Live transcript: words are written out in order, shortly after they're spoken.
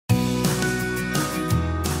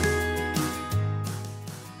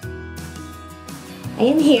I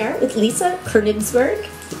am here with Lisa Koenisberg.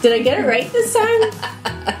 Did I get it right this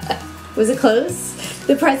time? Was it close?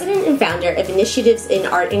 The president and founder of Initiatives in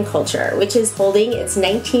Art and Culture, which is holding its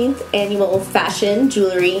 19th annual Fashion,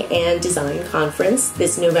 Jewelry, and Design Conference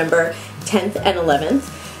this November 10th and 11th.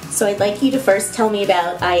 So I'd like you to first tell me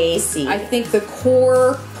about IAC. I think the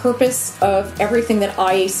core purpose of everything that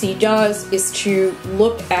IAC does is to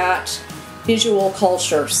look at visual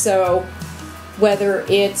culture. So whether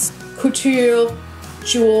it's couture,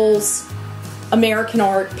 jewels, American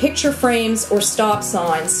art, picture frames, or stop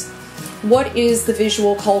signs, what is the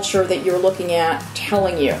visual culture that you're looking at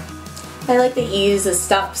telling you? I like that you use a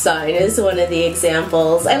stop sign as one of the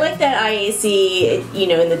examples. I like that IAC,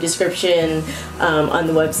 in the description on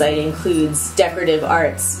the website includes decorative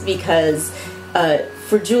arts because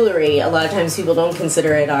for jewelry, a lot of times people don't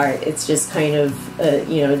consider it art. It's just kind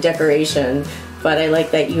of, decoration. But I like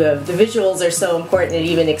that you have the visuals are so important it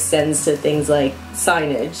even extends to things like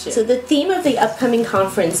signage. So the theme of the upcoming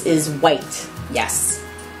conference is white. Yes.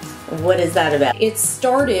 What is that about? It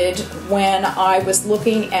started when I was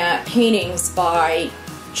looking at paintings by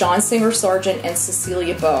John Singer Sargent and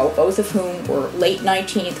Cecilia Beau, both of whom were late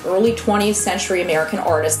 19th, early 20th century American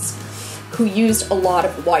artists who used a lot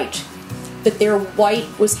of white. But their white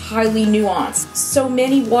was highly nuanced. So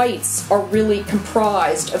many whites are really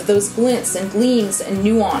comprised of those glints and gleams and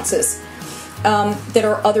nuances that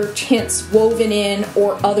are other tints woven in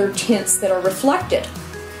or other tints that are reflected.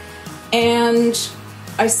 And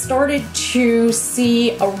I started to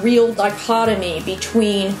see a real dichotomy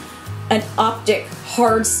between an optic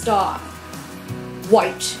hard stop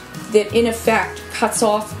white that in effect cuts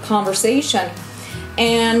off conversation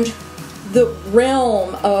and the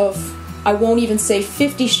realm of, I won't even say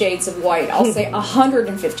 50 shades of white, I'll say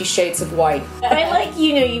 150 shades of white. I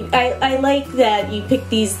like, I like that you pick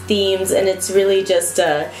these themes and it's really just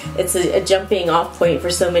it's a jumping off point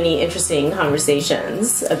for so many interesting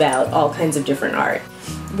conversations about all kinds of different art.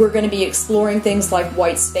 We're going to be exploring things like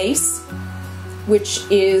white space, which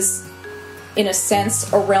is, in a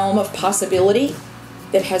sense, a realm of possibility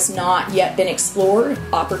that has not yet been explored.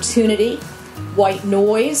 Opportunity, white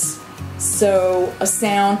noise, so a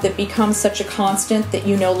sound that becomes such a constant that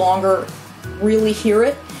you no longer really hear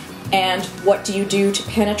it, and what do you do to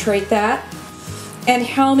penetrate that? And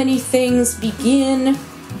how many things begin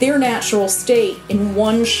their natural state in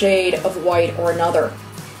one shade of white or another.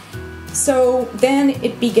 So then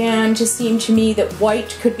it began to seem to me that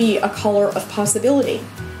white could be a color of possibility,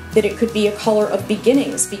 that it could be a color of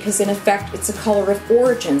beginnings, because in effect it's a color of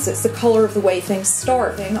origins, it's the color of the way things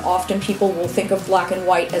start. Often people will think of black and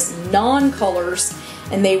white as non-colors,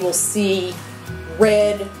 and they will see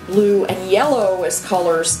red, blue, and yellow as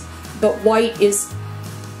colors, but white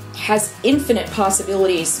has infinite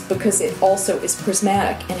possibilities because it also is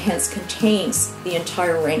prismatic and hence contains the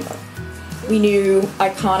entire rainbow. We knew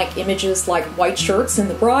iconic images like white shirts and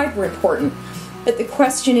the bride were important, but the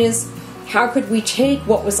question is, how could we take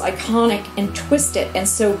what was iconic and twist it and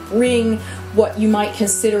so bring what you might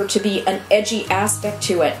consider to be an edgy aspect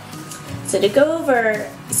to it? So to go over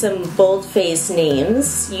some bold-faced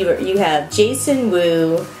names, you have Jason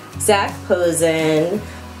Wu, Zach Posen,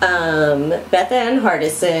 Bethann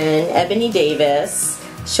Hardison, Ebonee Davis,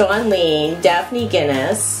 Sean Lane, Daphne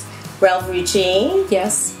Guinness, Ralph Rucci.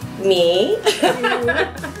 Yes. Me.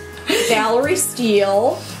 Valerie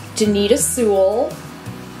Steele, Danita Sewell.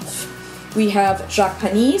 We have Jacques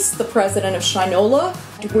Panis, the president of Shinola.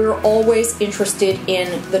 We're always interested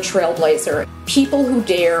in the trailblazer. People who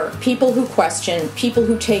dare, people who question, people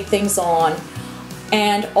who take things on,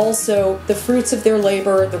 and also the fruits of their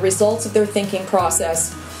labor, the results of their thinking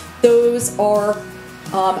process. Those are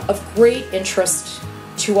of great interest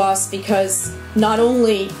to us because not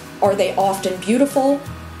only are they often beautiful,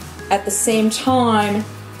 at the same time,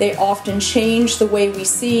 they often change the way we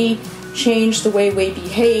see, change the way we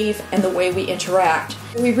behave, and the way we interact.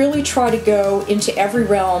 We really try to go into every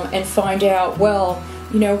realm and find out, well,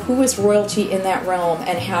 who is royalty in that realm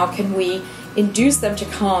and how can we induce them to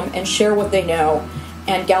come and share what they know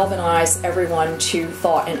and galvanize everyone to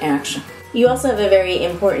thought and action. You also have a very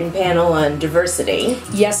important panel on diversity.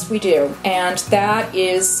 Yes, we do. And that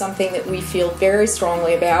is something that we feel very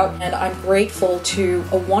strongly about. And I'm grateful to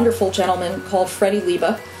a wonderful gentleman called Freddie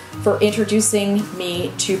Liba for introducing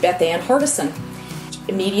me to Bethann Hardison.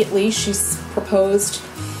 Immediately, she's proposed,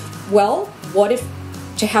 well, what if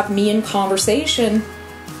to have me in conversation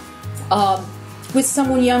with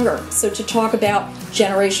someone younger? So to talk about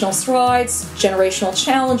generational strides, generational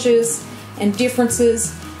challenges, and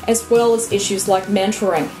differences, as well as issues like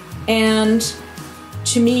mentoring. And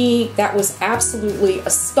to me, that was absolutely a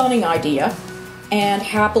stunning idea. and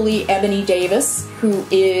happily Ebonee Davis, who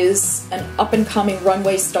is an up-and-coming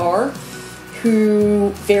runway star, who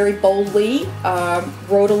very boldly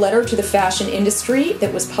wrote a letter to the fashion industry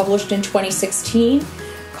that was published in 2016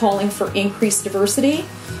 calling for increased diversity.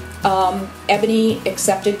 Ebonee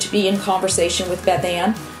accepted to be in conversation with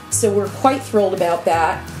Bethann, so we're quite thrilled about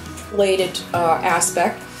that related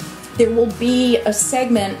aspect. There will be a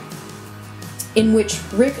segment in which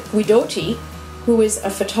Rick Guidotti, who is a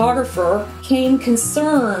photographer, came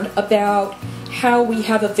concerned about how we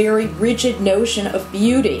have a very rigid notion of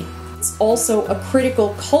beauty. It's also a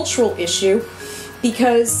critical cultural issue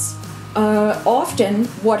because often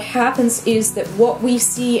what happens is that what we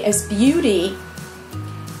see as beauty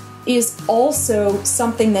is also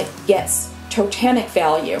something that gets totemic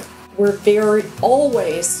value. We're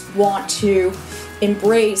always want to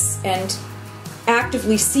embrace and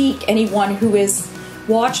actively seek anyone who is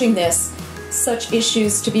watching this such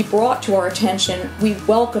issues to be brought to our attention. We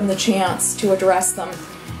welcome the chance to address them.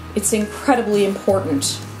 It's incredibly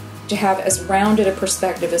important to have as rounded a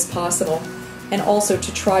perspective as possible, and also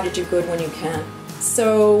to try to do good when you can.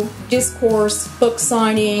 So discourse, book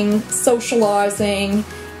signing, socializing,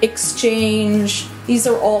 exchange, these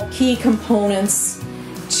are all key components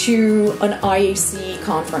to an IAC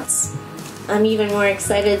conference. I'm even more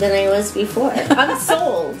excited than I was before. I'm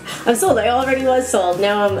sold. I'm sold. I already was sold.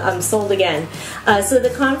 Now I'm sold again. So the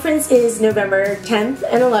conference is November 10th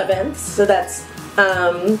and 11th. So that's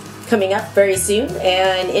coming up very soon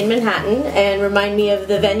and in Manhattan. And remind me of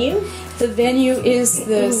the venue. The venue is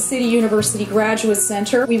the City University Graduate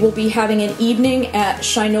Center. We will be having an evening at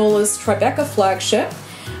Shynola's Tribeca flagship.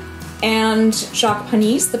 And Jacques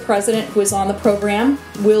Panis, the president who is on the program,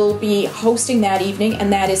 will be hosting that evening,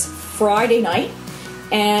 and that is Friday night.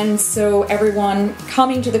 And so everyone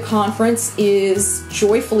coming to the conference is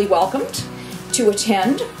joyfully welcomed to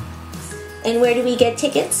attend. And where do we get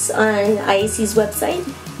tickets? On IAC's website?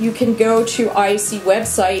 You can go to IAC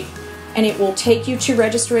website and it will take you to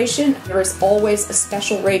registration. There is always a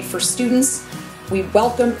special rate for students. We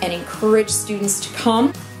welcome and encourage students to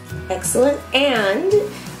come. Excellent. And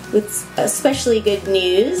with especially good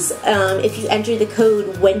news, if you enter the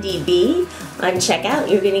code WendyB on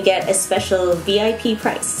checkout, you're going to get a special VIP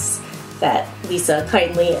price that Lisa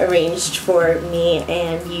kindly arranged for me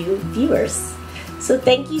and you viewers. So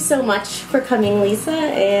thank you so much for coming, Lisa,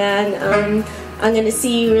 and I'm going to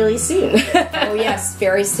see you really soon. Oh yes,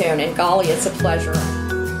 very soon. And golly, it's a pleasure.